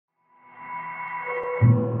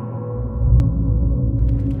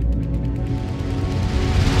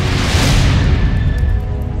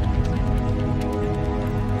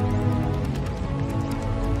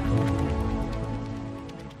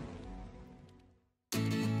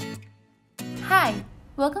Hi,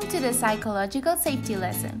 welcome to the psychological safety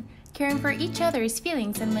lesson. Caring for each other's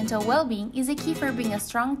feelings and mental well-being is a key for being a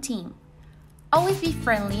strong team. Always be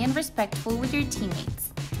friendly and respectful with your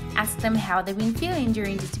teammates. Ask them how they've been feeling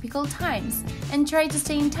during these difficult times and try to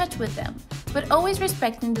stay in touch with them, but always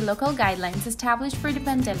respecting the local guidelines established for the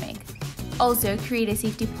pandemic. Also, create a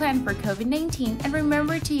safety plan for COVID-19 and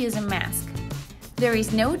remember to use a mask. There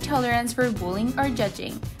is no tolerance for bullying or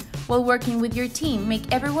judging. While working with your team,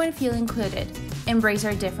 make everyone feel included. Embrace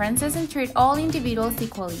our differences and treat all individuals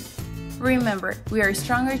equally. Remember, we are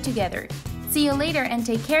stronger together. See you later and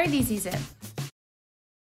take care this season.